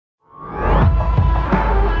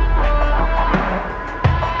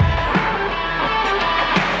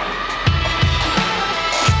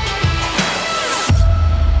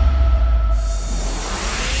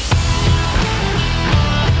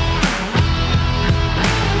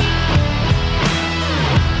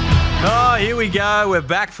we go. We're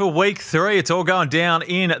back for week 3. It's all going down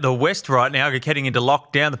in the West right now. We're heading into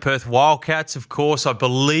lockdown. The Perth Wildcats, of course, I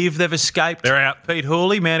believe they've escaped. They're out. Pete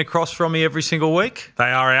Hooley, man across from me every single week.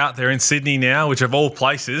 They are out. They're in Sydney now, which of all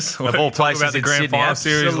places. Of all places about the in Grand Sydney, Final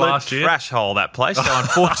series last year. Trash hole, that place. So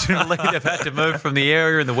unfortunately, they've had to move from the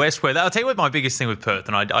area in the West. Where I'll tell you what my biggest thing with Perth,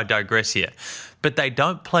 and I digress here, but they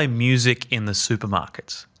don't play music in the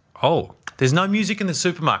supermarkets. Oh. There's no music in the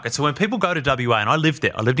supermarket. So when people go to WA, and I lived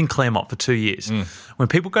there, I lived in Claremont for 2 years. When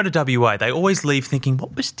people go to WA, they always leave thinking,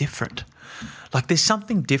 what was different? Like there's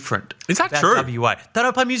something different. Is that about true? WA. They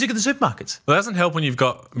don't play music in the supermarkets. Well, it doesn't help when you've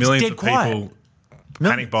got millions dead of people quiet.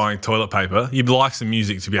 panic buying toilet paper. You'd like some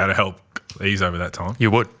music to be able to help ease over that time. You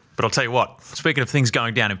would. But I'll tell you what, speaking of things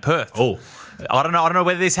going down in Perth, I don't know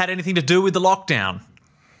whether this had anything to do with the lockdown,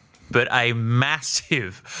 but a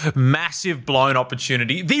massive blown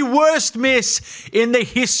opportunity. The worst miss in the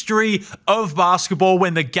history of basketball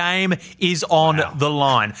when the game is on the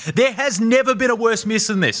line. There has never been a worse miss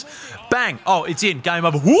than this. Bang. Oh, it's in. Game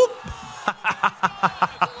over. Whoop.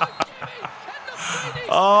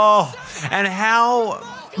 Oh, and how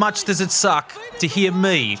much does it suck to hear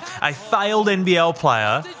me, a failed NBL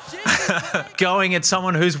player, going at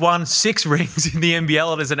someone who's won 6 rings in the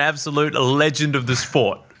NBL and is an absolute legend of the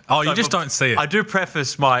sport. Oh, you just don't see it. I do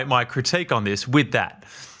preface my critique on this with that.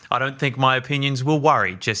 I don't think my opinions will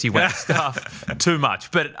worry Jesse Wagstaff too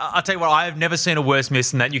much. But I'll tell you what, I have never seen a worse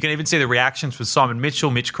miss than that. You can even see the reactions with Simon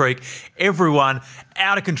Mitchell, Mitch Creek, everyone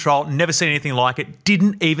out of control, never seen anything like it,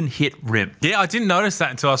 didn't even hit rim. Yeah, I didn't notice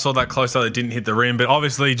that until I saw that close up that didn't hit the rim, but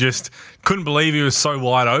obviously just couldn't believe he was so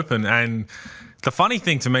wide open. And the funny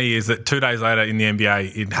thing to me is that 2 days later in the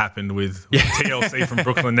NBA, it happened with TLC from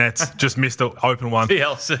Brooklyn Nets. Just missed an open one.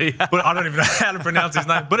 TLC. But I don't even know how to pronounce his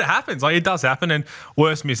name. But it happens. Like, it does happen. And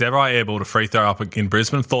worst miss ever. I airballed a free throw up in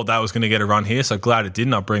Brisbane. Thought that was going to get a run here. So glad it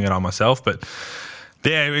didn't. I'll bring it on myself. But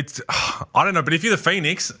yeah, I don't know. But if you're the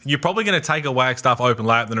Phoenix, you're probably going to take a Wagstaff open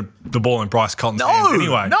layup than the ball in Bryce Cotton's hands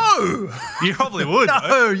anyway. No. You probably would.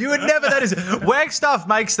 No, you would never. That is Wagstaff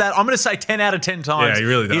makes that. I'm going to say 10 out of 10 times. Yeah, he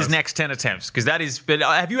really does. His next 10 attempts, because that is. But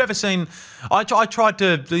have you ever seen? I tried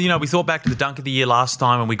to. We thought back to the dunk of the year last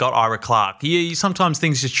time, and we got Ira Clark. Sometimes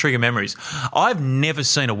things just trigger memories. I've never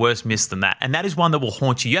seen a worse miss than that, and that is one that will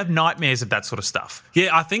haunt you. You have nightmares of that sort of stuff. Yeah,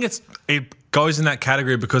 I think it goes in that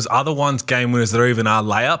category because other ones, game winners that even are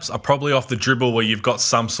layups, are probably off the dribble where you've got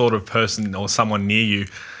some sort of person or someone near you.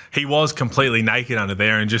 He was completely naked under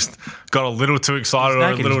there and just got a little too excited or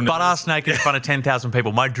a little butt-ass naked in front of 10,000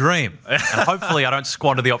 people. My dream. And hopefully I don't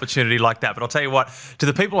squander the opportunity like that. But I'll tell you what, to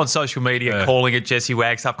the people on social media calling it Jesse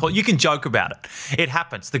Wagstaff, you can joke about it. It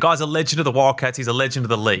happens. The guy's a legend of the Wildcats. He's a legend of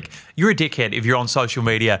the league. You're a dickhead if you're on social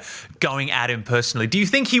media going at him personally. Do you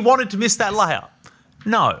think he wanted to miss that layup?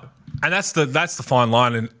 No. And that's the fine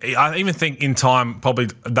line. And I even think in time, probably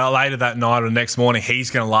later that night or the next morning, he's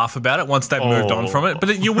going to laugh about it once they've moved on from it.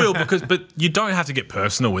 But you will but you don't have to get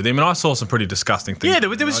personal with him. And I saw some pretty disgusting things. Yeah,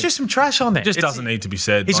 there was just some trash on there. It just doesn't need to be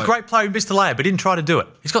said. He's a great player. He missed a layup, but didn't try to do it.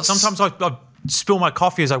 Sometimes I spill my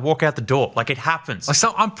coffee as I walk out the door. Like, it happens.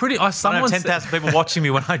 Someone I have 10,000 people watching me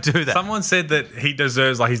when I do that. Someone said that he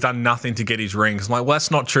deserves, he's done nothing to get his rings. I'm like, well, that's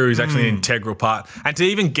not true. He's actually an integral part. And to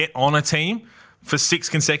even get on a team for 6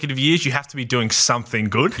 consecutive years, you have to be doing something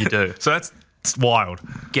good. You do. So it's wild.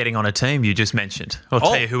 Getting on a team, you just mentioned. I'll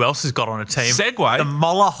tell you who else has got on a team. Segue. The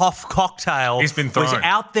Molohofe Cocktail He's been thrown. was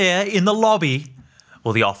out there in the lobby,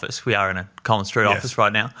 or the office. We are in a Collins Street office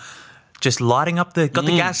right now. Just lighting up the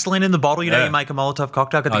gasoline in the bottle. You know, you make a Molotov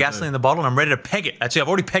cocktail, got the gasoline in the bottle, and I'm ready to peg it. Actually, I've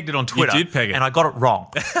already pegged it on Twitter. You did peg it. And I got it wrong.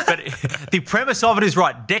 But the premise of it is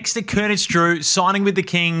right. Dexter Kernich-Drew signing with the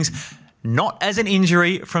Kings, not as an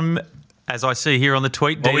injury from, as I see here on the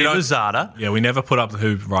tweet, Dino Lozada. Yeah, we never put up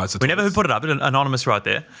who writes the tweets. We never put it up. Anonymous right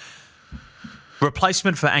there.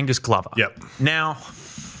 Replacement for Angus Glover. Yep. Now,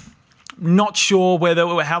 not sure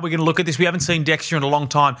how we're going to look at this. We haven't seen Dexter in a long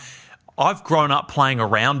time. I've grown up playing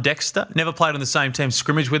around Dexter. Never played on the same team,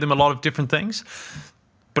 scrimmage with him, a lot of different things.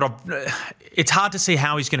 But it's hard to see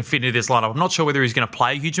how he's going to fit into this lineup. I'm not sure whether he's going to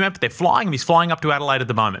play a huge amount, but they're flying him. He's flying up to Adelaide at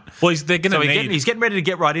the moment. Well, he's getting ready to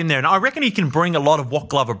get right in there. And I reckon he can bring a lot of what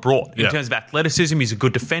Glover brought in terms of athleticism. He's a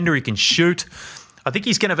good defender. He can shoot. I think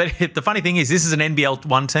he's going to. The funny thing is, this is an NBL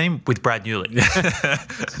 1 team with Brad Newley.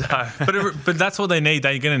 But that's what they need.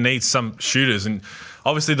 They're going to need some shooters, and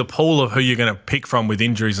obviously the pool of who you're going to pick from with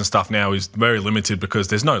injuries and stuff now is very limited because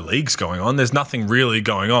there's no leagues going on. There's nothing really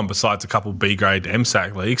going on besides a couple B-grade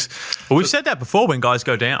MSAC leagues. Well, we've said that before when guys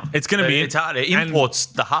go down. It's going to be... It's hard. Import's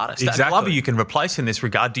the hardest. Exactly. That Glover you can replace in this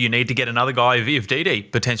regard. Do you need to get another guy of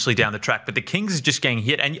DD potentially down the track? But the Kings is just getting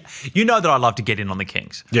hit. And you know that I love to get in on the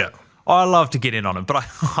Kings. Yeah. I love to get in on him, but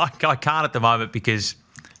I can't at the moment because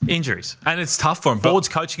injuries. And it's tough for him. Ford's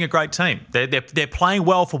coaching a great team. They're playing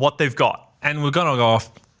well for what they've got. And we're going to go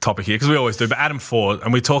off topic here because we always do, but Adam Ford,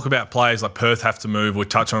 and we talk about players like Perth have to move, we'll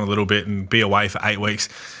touch on it a little bit and be away for 8 weeks.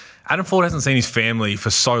 Adam Ford hasn't seen his family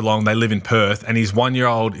for so long. They live in Perth, and his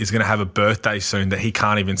 1-year-old is going to have a birthday soon that he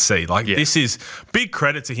can't even see. This is big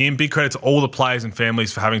credit to him, big credit to all the players and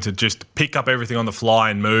families for having to just pick up everything on the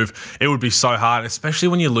fly and move. It would be so hard, especially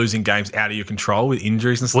when you're losing games out of your control with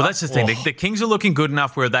injuries and stuff. Well, that's the thing. The Kings are looking good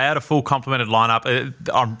enough where they had a full complemented lineup.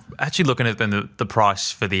 I'm actually looking at the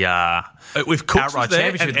price for the with Cooks outright was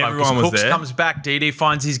there championship. and everyone was Cooks there. comes back, DD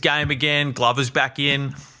finds his game again, Glover's back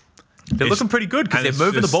in. They're looking pretty good because they're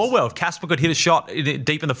moving the ball well. If Casper could hit a shot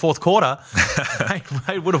deep in the fourth quarter,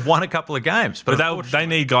 they would have won a couple of games. But they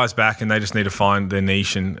need guys back, and they just need to find their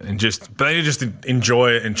niche but they need to just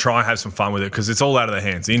enjoy it and try and have some fun with it because it's all out of their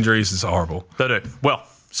hands. The injuries is horrible. They do. Well,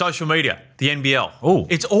 social media, the NBL. Ooh.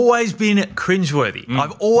 It's always been cringeworthy.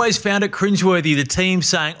 I've always found it cringeworthy, the team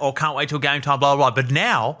saying, can't wait till game time, blah, blah, blah. But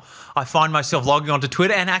now I find myself logging onto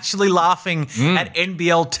Twitter and actually laughing at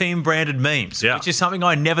NBL team-branded memes, which is something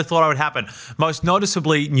I never thought would happen. Most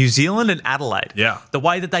noticeably, New Zealand and Adelaide. Yeah. The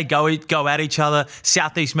way that they go at each other.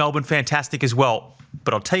 Southeast Melbourne, fantastic as well.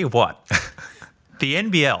 But I'll tell you what, the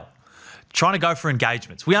NBL, trying to go for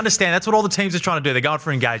engagements. We understand that's what all the teams are trying to do. They're going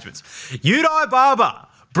for engagements. Udai Barber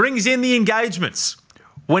brings in the engagements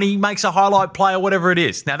when he makes a highlight play or whatever it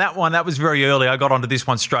is. Now, that was very early. I got onto this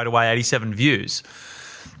one straight away, 87 views.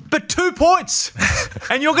 But 2 points.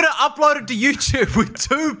 And you're going to upload it to YouTube with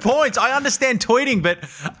 2 points. I understand tweeting, but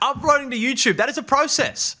uploading to YouTube, that is a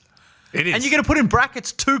process. It is. And you're going to put in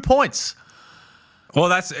brackets 2 points. Well,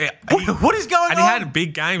 that's what is going on? And he had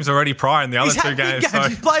big games already prior in the other two games. So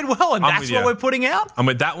he played well, and that's what we're putting out? I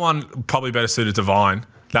mean, that one probably better suited to Vine.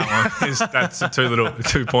 That one that's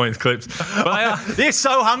 2 point clips. But they're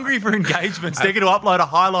so hungry for engagements. They're going to upload a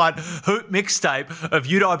highlight hoop mixtape of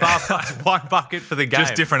Udai Barber's 1 bucket for the game.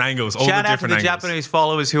 Just different angles. Shout out to the Japanese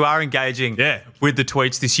followers who are engaging with the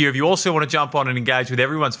tweets this year. If you also want to jump on and engage with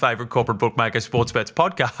everyone's favourite corporate bookmaker, Sportsbets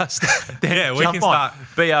podcast, then we can start.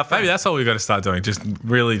 Be our maybe that's what we've got to start doing. Just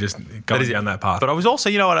really going down that path. But I was also,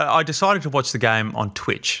 I decided to watch the game on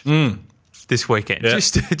Twitch. This weekend,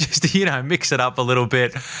 just to mix it up a little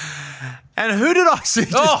bit. And who did I see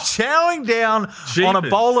chowing down on a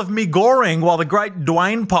bowl of me goring while the great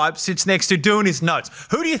Dwayne Pipe sits next to doing his notes?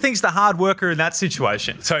 Who do you think's the hard worker in that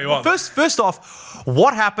situation? Tell you what. First off,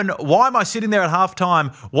 what happened? Why am I sitting there at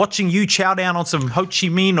halftime watching you chow down on some Ho Chi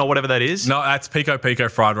Minh or whatever that is? No, that's Pico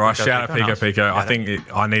fried rice. Shout out Pico Pico. I think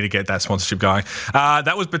I need to get that sponsorship going.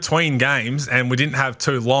 That was between games, and we didn't have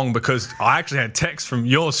too long because I actually had text from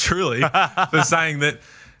yours truly for saying that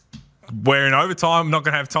we're in overtime, not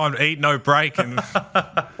going to have time to eat, no break, and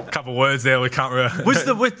a couple of words there we can't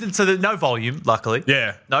remember. No volume, luckily.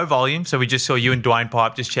 Yeah. No volume, so we just saw you and Dwayne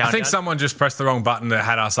Pipe just chowing I think someone just pressed the wrong button that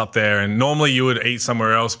had us up there, and normally you would eat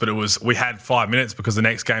somewhere else, but we had 5 minutes because the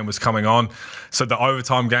next game was coming on, so the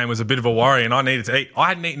overtime game was a bit of a worry, and I needed to eat. I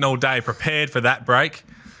hadn't eaten all day, prepared for that break,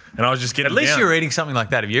 and I was just getting At least down. you're eating something like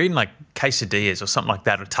that. If you're eating like quesadillas or something like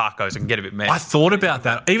that, or tacos, it can get a bit messy. I thought about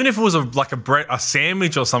that. Even if it was a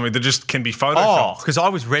sandwich or something that just can be photoshopped. Because I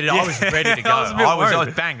was ready. I was ready to go. I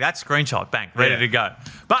was bang. That screenshot, bang, ready to go.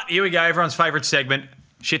 But here we go. Everyone's favourite segment.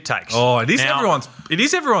 Shit takes. Oh, it is everyone's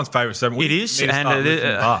favourite segment. It is, and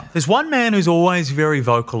there's one man who's always very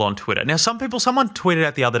vocal on Twitter. Now, someone tweeted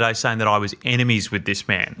out the other day saying that I was enemies with this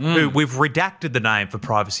man. Who we've redacted the name for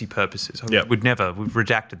privacy purposes. We've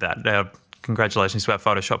redacted that. Congratulations to our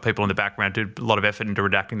Photoshop people in the background. Did a lot of effort into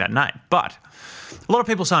redacting that name. But a lot of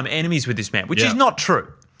people say I'm enemies with this man, which is not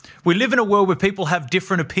true. We live in a world where people have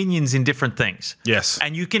different opinions in different things. Yes.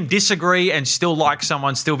 And you can disagree and still like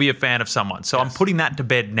someone, still be a fan of someone. So I'm putting that to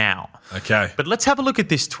bed now. Okay. But let's have a look at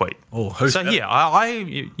this tweet. Oh, who's so here,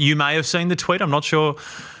 you may have seen the tweet. I'm not sure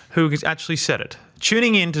who actually said it.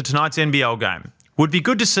 Tuning in to tonight's NBL game. Would be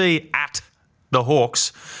good to see at the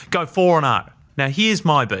Hawks go 4-0. Now, here's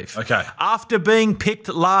my beef. Okay. After being picked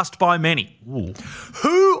last by many,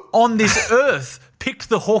 who on this earth picked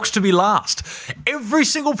the Hawks to be last? Every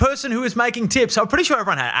single person who was making tips, I'm pretty sure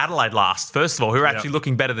everyone had Adelaide last, first of all, who are actually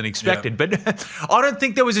looking better than expected. But I don't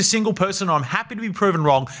think there was a single person, I'm happy to be proven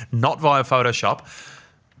wrong, not via Photoshop,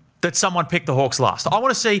 that someone picked the Hawks last. I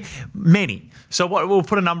want to see many. So we'll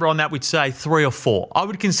put a number on that. We'd say 3 or 4. I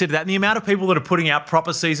would consider that. And the amount of people that are putting out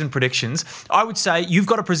proper season predictions, I would say you've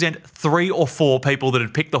got to present 3 or 4 people that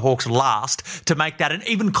had picked the Hawks last to make that an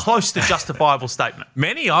even close to justifiable statement.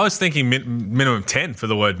 Many? I was thinking minimum 10 for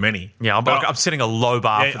the word many. Yeah, I'm setting a low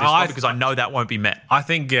bar for this one because I know that won't be met. I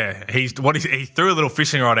think, he threw a little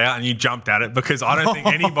fishing rod out and you jumped at it because I don't think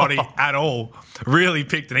anybody at all really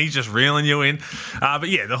picked, and he's just reeling you in. But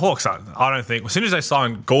yeah, the Hawks, I don't think, as soon as they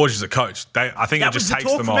sign Gorge as a coach, I think it just takes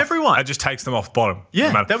them off. Everyone. It just takes them off bottom.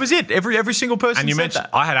 Yeah, that was it. Every single person. And you mentioned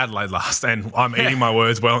that. I had Adelaide last, and I'm eating my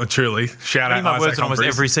words well and truly. Shout out my words on almost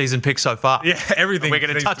every season pick so far. Yeah, everything. And we're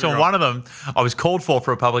going to touch on one of them. I was called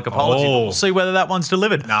for a public apology. But we'll see whether that one's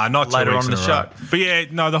delivered. Nah, not later on in the show. But yeah,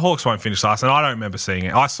 no, the Hawks won't finish last, and I don't remember seeing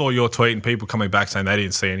it. I saw your tweet and people coming back saying they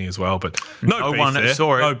didn't see any as well, but no one there.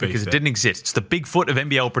 saw it because it didn't exist. It's the Bigfoot of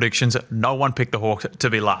NBL predictions. No one picked the Hawks to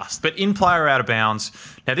be last. But in play or out of bounds.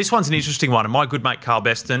 Now, this one's an interesting one. And my good mate Carl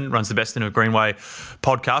Beston runs the Beston of Greenway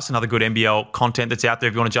podcast, another good NBL content that's out there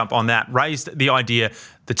if you want to jump on that, raised the idea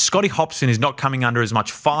that Scotty Hopson is not coming under as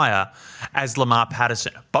much fire as Lamar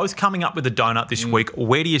Patterson. Both coming up with a donut this week.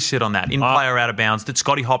 Where do you sit on that? In play or out of bounds, that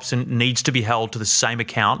Scotty Hopson needs to be held to the same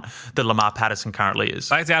account that Lamar Patterson currently is?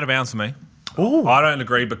 It's out of bounds for me. Ooh. I don't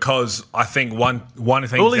agree because I think one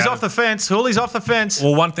thing. Hooley's off the fence. Hooley's off the fence.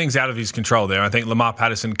 Well, one thing's out of his control there. I think Lamar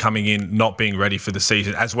Patterson coming in, not being ready for the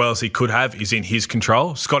season as well as he could have, is in his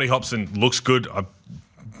control. Scotty Hopson looks good. I've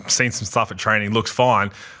seen some stuff at training. Looks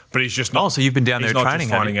fine. But he's just not. Oh, so you've been down there training, just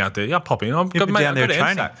finding out there. Yeah, I pop in. You've been down there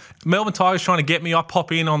training. Melbourne Tigers trying to get me. I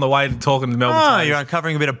pop in on the way to talking to the Melbourne Tigers. You're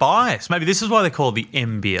uncovering a bit of bias. Maybe this is why they call it the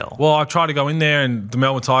NBL. Well, I tried to go in there and the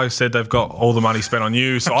Melbourne Tigers said they've got all the money spent on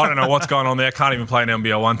you. So I don't know what's going on there. I can't even play an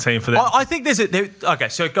NBL 1 team for them. I think okay,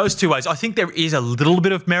 so it goes 2 ways. I think there is a little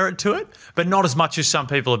bit of merit to it, but not as much as some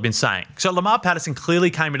people have been saying. So Lamar Patterson clearly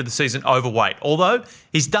came into the season overweight, although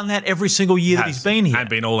he's done that every single year that he's been here. And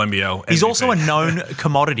been all NBL. He's also a known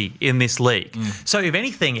commodity in this league. So if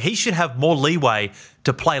anything, he should have more leeway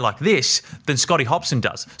to play like this than Scotty Hopson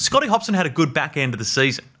does. Scotty Hopson had a good back end of the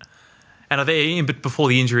season. And I think before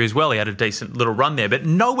the injury as well, he had a decent little run there, but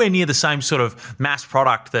nowhere near the same sort of mass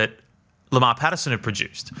product that Lamar Patterson had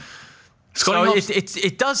produced. So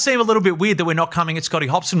it does seem a little bit weird that we're not coming at Scotty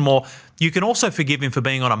Hopson more. You can also forgive him for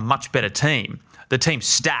being on a much better team. The team's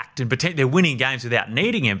stacked and they're winning games without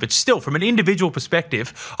needing him. But still, from an individual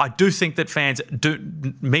perspective, I do think that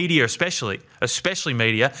media especially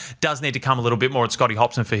media, does need to come a little bit more at Scotty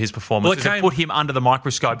Hopson for his performance. Well, put him under the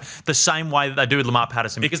microscope the same way that they do with Lamar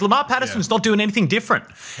Patterson. Because Lamar Patterson's not doing anything different.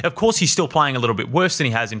 Of course, he's still playing a little bit worse than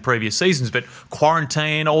he has in previous seasons, but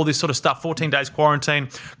quarantine, all this sort of stuff, 14 days quarantine,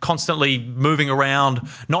 constantly moving around,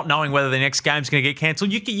 not knowing whether the next game's going to get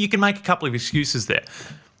cancelled. You can make a couple of excuses there.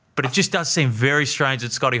 But it just does seem very strange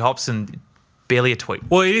that Scotty Hopson barely a tweet.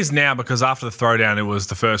 Well, it is now because after the throwdown, it was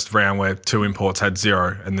the first round where 2 imports had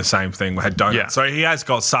 0 and the same thing had donuts. Yeah. So he has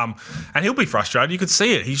got some, and he'll be frustrated. You could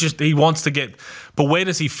see it. He wants to get, but where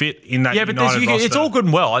does he fit in that United roster? It's all good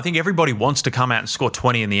and well. I think everybody wants to come out and score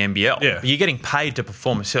 20 in the NBL. Yeah. But you're getting paid to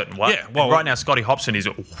perform a certain way. Yeah. Well, right now, Scotty Hopson is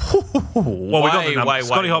way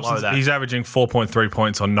Scotty Hopson, he's averaging 4.3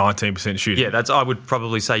 points on 19% shooting. Yeah, I would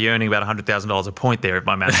probably say you're earning about $100,000 a point there if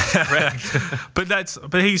my math is correct.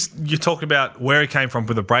 But you're talking about where he came from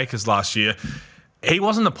with the Breakers last year. He's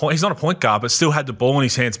not a point guard, but still had the ball in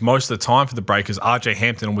his hands most of the time for the Breakers. RJ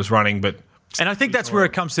Hampton was running, but And I think that's where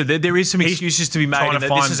it comes to. There is some excuses to be made. And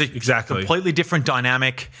this is a completely different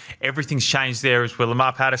dynamic. Everything's changed there as well.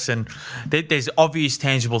 Lamar Patterson, there's obvious,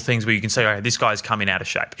 tangible things where you can say, all right, this guy's coming out of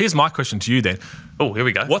shape. Here's my question to you then. Oh, here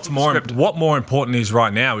we go. What more important is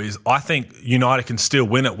right now is I think United can still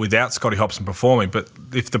win it without Scotty Hopson performing. But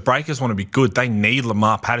if the Breakers want to be good, they need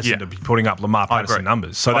Lamar Patterson to be putting up Lamar Patterson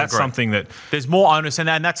numbers. So that's something that... There's more onus, and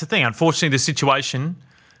that's the thing. Unfortunately, the situation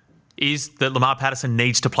is that Lamar Patterson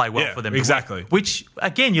needs to play well for them. Exactly. Which,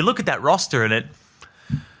 again, you look at that roster and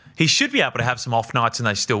he should be able to have some off nights and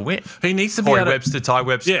they still win. He needs to be able to... Ty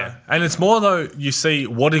Webster. Yeah, and it's more though, you see,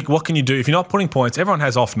 what can you do? If you're not putting points, everyone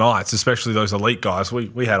has off nights, especially those elite guys.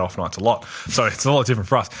 We had off nights a lot, so it's a lot different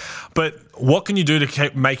for us. But what can you do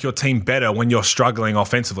to make your team better when you're struggling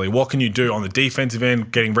offensively? What can you do on the defensive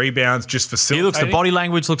end, getting rebounds, just facilitating? The body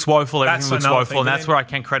language looks woeful, everything looks woeful, and that's where I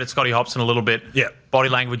can credit Scotty Hopson a little bit. Yeah. Body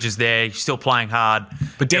language is there, he's still playing hard.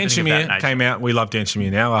 But Dan Shamir came out, we love Dan Shamir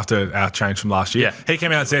now after our change from last year. Yeah. He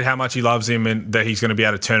came out and said how much he loves him and that he's going to be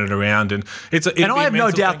able to turn it around. And I have no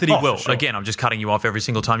doubt that he will. Sure. Again, I'm just cutting you off every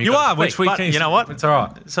single time you are, which we can. You know what? It's all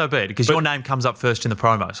right. So be it, because your name comes up first in the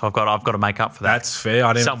promo, so I've got to make up for that. That's fair.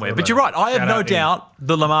 I didn't somewhere. But you're right. I I have Shout no out doubt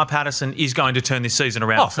that Lamar Patterson is going to turn this season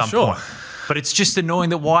around at for some sure. point. But it's just annoying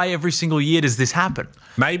that why every single year does this happen?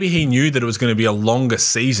 Maybe he knew that it was going to be a longer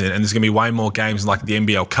season and there's going to be way more games like the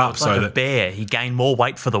NBL Cup. It's like a bear. He gained more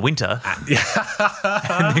weight for the winter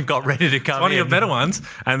and then got ready to come one in. of your better ones,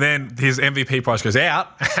 and then his MVP price goes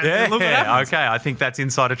out. Yeah, look what happens. okay. I think that's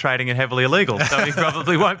insider trading and heavily illegal, so he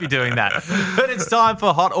probably won't be doing that. But it's time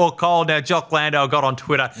for Hot or Cold. Now, Jock Landau got on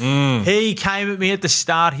Twitter. He came at me at the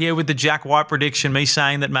start here with the Jack White prediction, me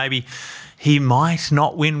saying that maybe he might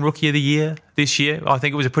not win Rookie of the Year this year. I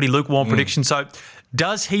think it was a pretty lukewarm prediction. So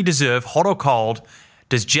does he deserve, hot or cold,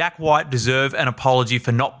 does Jack White deserve an apology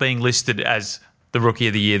for not being listed as the Rookie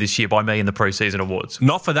of the Year this year by me in the preseason awards?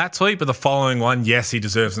 Not for that tweet, but the following one, yes, he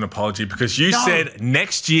deserves an apology because you said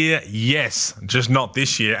next year, yes, just not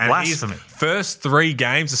this year. And Blasphemy. his first 3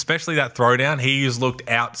 games, especially that throwdown, he has looked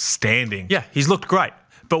outstanding. Yeah, he's looked great.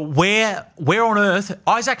 But where on earth,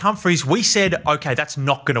 Isaac Humphries, we said, okay, that's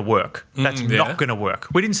not going to work. That's not going to work.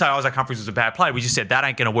 We didn't say Isaac Humphries was a bad player. We just said that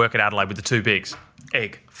ain't going to work at Adelaide with the 2 bigs.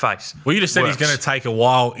 Egg, face. Well, you just said he's going to take a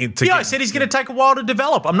while to I said he's going to take a while to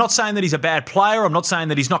develop. I'm not saying that he's a bad player. I'm not saying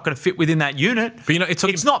that he's not going to fit within that unit. But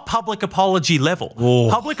it's not public apology level. Ooh.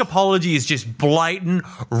 Public apology is just blatant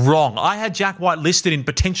wrong. I had Jack White listed in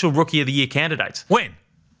potential Rookie of the Year candidates. When?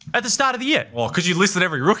 At the start of the year. Well, because you listed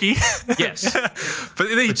every rookie. Yes. but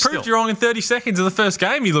he proved you wrong in 30 seconds of the first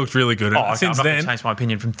game. He looked really good. Okay, Since I'm not then, going to change my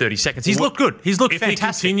opinion from 30 seconds. He's looked good. He's looked fantastic. If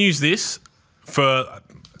he continues this for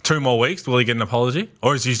 2 more weeks, will he get an apology?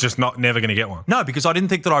 Or is he just never going to get one? No, because I didn't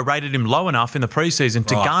think that I rated him low enough in the preseason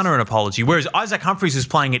to garner an apology. Whereas Isaac Humphries is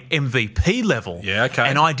playing at MVP level. Yeah, okay.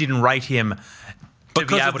 And I didn't rate him to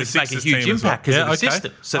be able to make a Sixers huge team as well. impact as an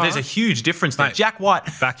assistant. So there's a huge difference there. Mate, Jack White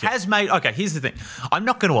back you. has made... Okay, here's the thing. I'm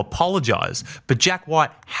not going to apologise, but Jack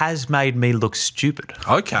White has made me look stupid.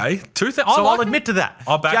 Okay. I'll admit to that.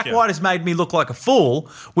 I'll back Jack you. White has made me look like a fool,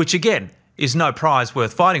 which, again, is no prize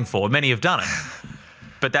worth fighting for. Many have done it.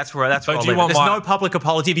 But that's where I'll leave it. There's no public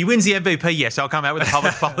apology. If he wins the MVP, yes, I'll come out with a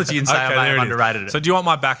public apology and say I may have underrated it. So do you want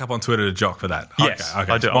my backup on Twitter to Jock for that? Yes,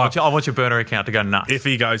 okay. I do. I want your burner account to go nuts. If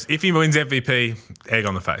he wins MVP, egg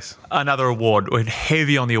on the face. Another award. We're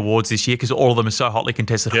heavy on the awards this year because all of them are so hotly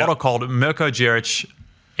contested. Yep. Hot or cold, Mirko Jeric,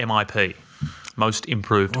 MIP, most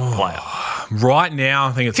improved player. Right now,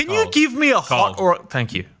 I think it's Can you give me a hot or...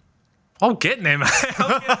 Thank you. I'm getting there, mate.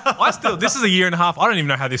 This is a year and a half. I don't even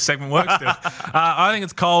know how this segment works still. I think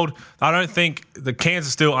it's cold. I don't think the Cairns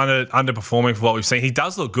are still underperforming for what we've seen. He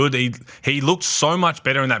does look good. He looked so much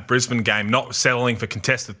better in that Brisbane game, not settling for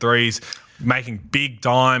contested threes, making big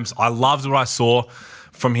dimes. I loved what I saw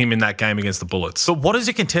from him in that game against the Bullets. But what is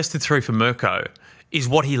a contested three for Mirko is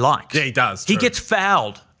what he likes. Yeah, he does. He True. gets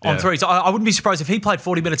fouled on threes. I wouldn't be surprised if he played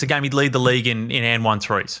 40 minutes a game, he'd lead the league in and one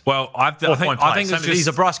threes. Well, I think he's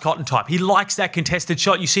a Bryce Cotton type. He likes that contested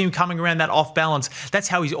shot. You see him coming around that off balance. That's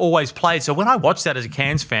how he's always played. So when I watch that as a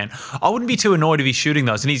Cairns fan, I wouldn't be too annoyed if he's shooting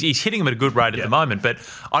those. And he's hitting them at a good rate at the moment. But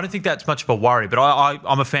I don't think that's much of a worry. But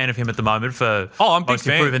I'm a fan of him at the moment for I'm a big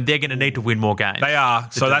fan. improving. They're going to need to win more games. They are.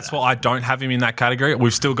 So that's why I don't have him in that category.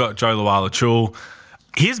 We've still got Joe Luala-Chul.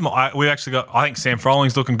 We've actually got, I think Sam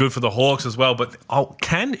Frolling's looking good for the Hawks as well, but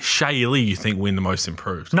can Shea Lee, you think, win the most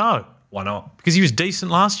improved? No. Why not? Because he was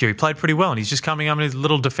decent last year. He played pretty well, and he's just coming up as a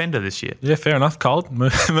little defender this year. Yeah, fair enough. Cold.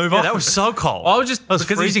 Move on. Yeah, that was so cold. That was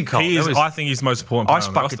freezing cold. I think he's the most important player Ice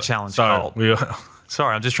on the bucket roster. challenge So cold.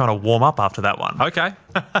 Sorry, I'm just trying to warm up after that one. Okay.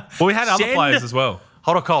 Well, we had other players as well.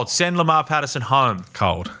 Hot or cold? Send Lamar Patterson home.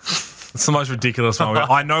 Cold. It's the most ridiculous one.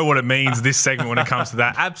 I know what it means, this segment, when it comes to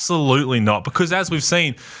that. Absolutely not. Because as we've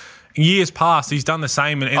seen, years past, he's done the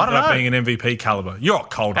same and ended up being an MVP caliber. You're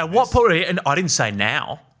cold. At what point? And I didn't say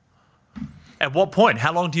now. At what point?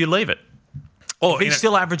 How long do you leave it? If he's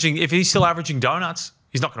still averaging donuts,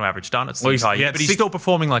 he's not going to average donuts the entire year, but he's still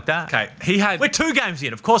performing like that. Okay, we're 2 games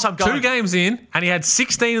in. Of course, I'm going 2 games in, and he had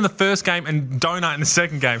 16 in the first game and donut in the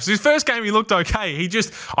second game. So his first game, he looked okay.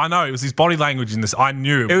 I know it was his body language in this. I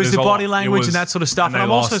knew it was the body language and that sort of stuff. And I'm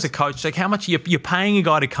lost. also as a coach, like how much you're paying a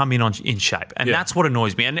guy to come in in shape, and that's what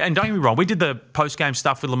annoys me. And don't get me wrong, we did the post game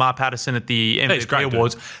stuff with Lamar Patterson at the MVP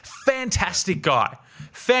Awards. Fantastic guy.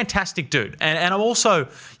 Fantastic dude. And I'm also,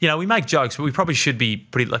 we make jokes, but we probably should be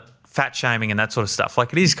pretty like fat shaming and that sort of stuff.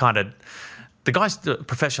 Like it is kind of, the guy's a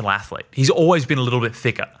professional athlete. He's always been a little bit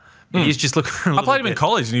thicker. He's just looking I played him in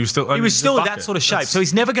college and he was still in that sort of shape. So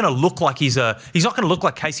he's never going to look like he's not going to look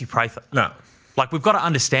like Casey Prather. No. Like, we've got to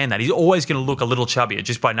understand that. He's always going to look a little chubbier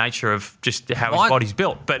just by nature of just how his body's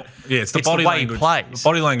built. But it's the body way language. He plays. The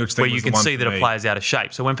body language thing where you can see that a player's out of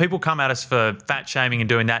shape. So when people come at us for fat shaming and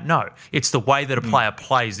doing that, no. It's the way that a player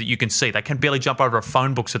plays that you can see. They can barely jump over a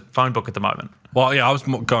phone book at the moment. Well, yeah, I was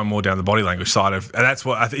going more down the body language side of, and that's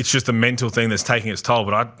what it's just a mental thing that's taking its toll.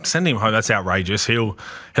 But I'd send him home. That's outrageous. He'll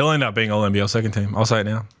end up being all NBL second team. I'll say it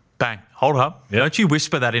now. Bang. Hold up. Yep. Don't you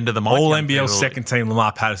whisper that into the mic. All NBL second team,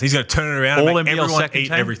 Lamar Patterson. He's going to turn it around and make NBL everyone second eat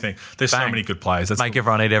team? everything. There's so many good players. Make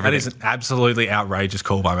everyone eat everything. That is an absolutely outrageous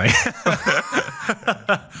call by me.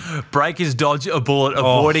 Breakers dodge a bullet,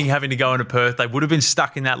 avoiding having to go into Perth. They would have been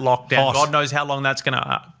stuck in that lockdown. God knows how long that's going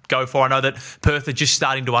to go for. I know that Perth are just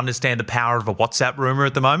starting to understand the power of a WhatsApp rumour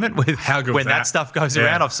at the moment. With how good when that stuff goes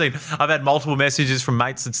around, I've had multiple messages from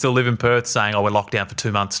mates that still live in Perth saying, "Oh, we're locked down for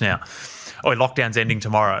 2 months now." Oh, lockdown's ending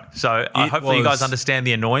tomorrow. So hopefully you guys understand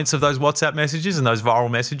the annoyance of those WhatsApp messages and those viral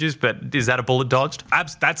messages. But is that a bullet dodged?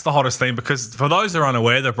 That's the hottest thing, because for those that are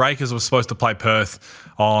unaware, the Breakers were supposed to play Perth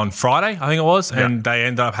on Friday, I think it was, and they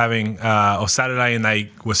ended up having, or Saturday, and they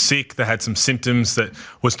were sick. They had some symptoms that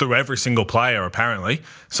was through every single player, apparently.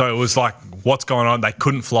 So it was like, what's going on? They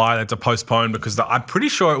couldn't fly. They had to postpone because I'm pretty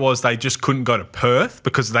sure it was they just couldn't go to Perth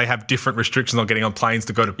because they have different restrictions on getting on planes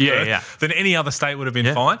to go to Perth than any other state would have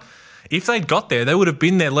been fine. If they'd got there, they would have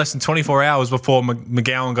been there less than 24 hours before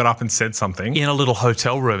McGowan got up and said something. In a little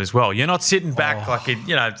hotel room as well. You're not sitting back like,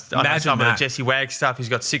 imagine some of the Jesse Wag stuff. He's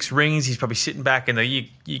got 6 rings. He's probably sitting back, and you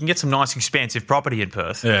can get some nice expansive property in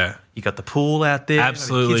Perth. Yeah. You got the pool out there.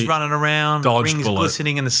 Absolutely. Kids running around. Dodged rings bullet.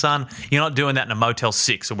 glistening in the sun. You're not doing that in a Motel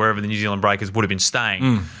 6 or wherever the New Zealand Breakers would have been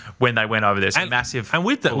staying when they went over there. So massive. And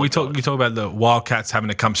with that, you talk about the Wildcats having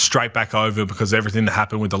to come straight back over because of everything that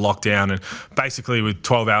happened with the lockdown, and basically with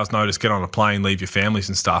 12 hours notice, get on a plane, leave your families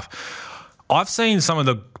and stuff. I've seen some of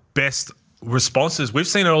the best responses. We've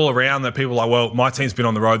seen it all around that people are like, well, my team's been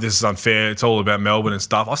on the road. This is unfair. It's all about Melbourne and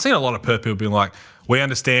stuff. I've seen a lot of Perth people being like, we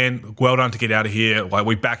understand. Well done to get out of here. Like,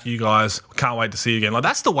 we back you guys. Can't wait to see you again. Like,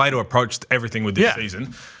 that's the way to approach everything with this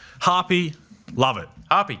season. Harpy, love it.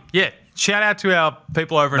 Harpy, yeah. Shout out to our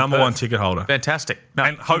people over in Number Perth. 1 ticket holder. Fantastic. No,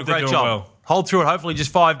 and hope they're doing well. Hold through it. Hopefully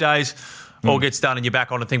just 5 days. All gets done and you're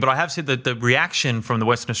back on the thing. But I have said that the reaction from the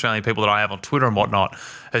Western Australian people that I have on Twitter and whatnot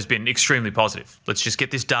has been extremely positive. Let's just get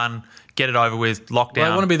this done, get it over with, lockdown. Well, they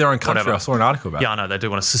want to be their own country. Whatever. I saw an article about it. Yeah, I know. They do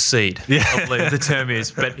want to secede, Yeah. I believe the term is.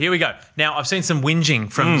 But here we go. Now, I've seen some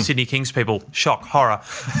whinging from Sydney Kings people, shock, horror,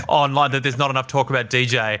 online that there's not enough talk about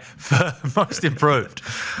DJ for most improved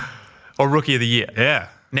or rookie of the year. Yeah.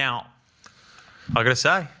 Now, I got to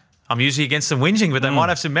say, I'm usually against some whinging, but they might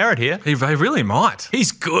have some merit here. They really might.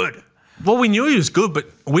 He's good. Well, we knew he was good,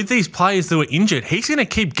 but with these players that were injured, he's going to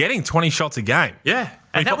keep getting 20 shots a game. Yeah.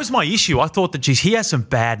 And that was my issue. I thought that, geez, he has some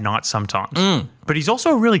bad nights sometimes. But he's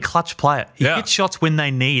also a really clutch player. He gets shots when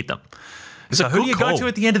they need them. So who do you go to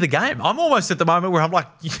at the end of the game? I'm almost at the moment where I'm like,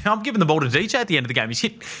 I'm giving the ball to DJ at the end of the game. He's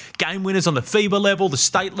hit game winners on the FIBA level, the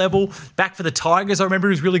state level. Back for the Tigers, I remember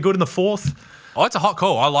he was really good in the 4th. Oh, it's a hot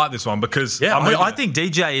call. I like this one because... Yeah, I think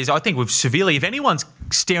DJ is... I think we've severely... If anyone's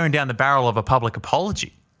staring down the barrel of a public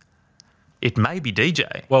apology, it may be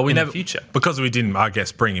DJ in the future. Because we didn't, I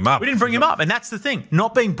guess, bring him up. We didn't bring him up, and that's the thing.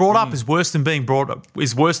 Not being brought up is worse than being brought up,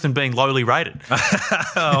 is worse than being lowly rated.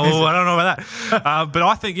 Oh, I don't know about that. But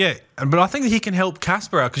I think, that he can help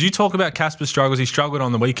Casper out, because you talk about Casper's struggles. He struggled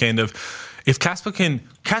on the weekend of... If Casper can...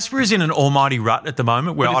 Casper is in an almighty rut at the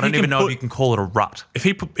moment where I don't even know if you can call it a rut. If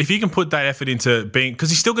he can put that effort into being... Because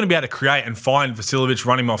he's still going to be able to create and find Vasiljevic,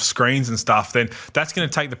 run him off screens and stuff, then that's going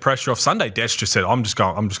to take the pressure off. Sunday, Detch just said, I'm just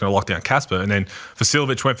going to lock down Casper. And then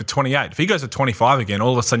Vasiljevic went for 28. If he goes to 25 again,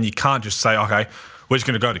 all of a sudden you can't just say, okay, we're just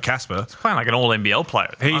going to go to Casper. He's playing like an all-NBL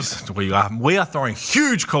player. We are throwing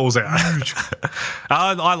huge calls out.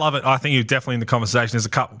 I love it. I think you're definitely in the conversation. There's a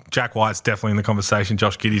couple. Jack White's definitely in the conversation.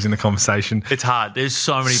 Josh Giddey's in the conversation. It's hard. There's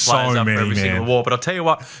so many players up for every single war. But I'll tell you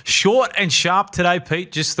what, short and sharp today,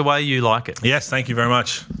 Pete, just the way you like it. Yes, thank you very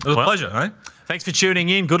much. It was a pleasure, eh? Thanks for tuning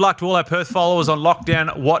in. Good luck to all our Perth followers on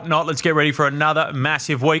lockdown, whatnot. Let's get ready for another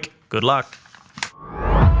massive week. Good luck.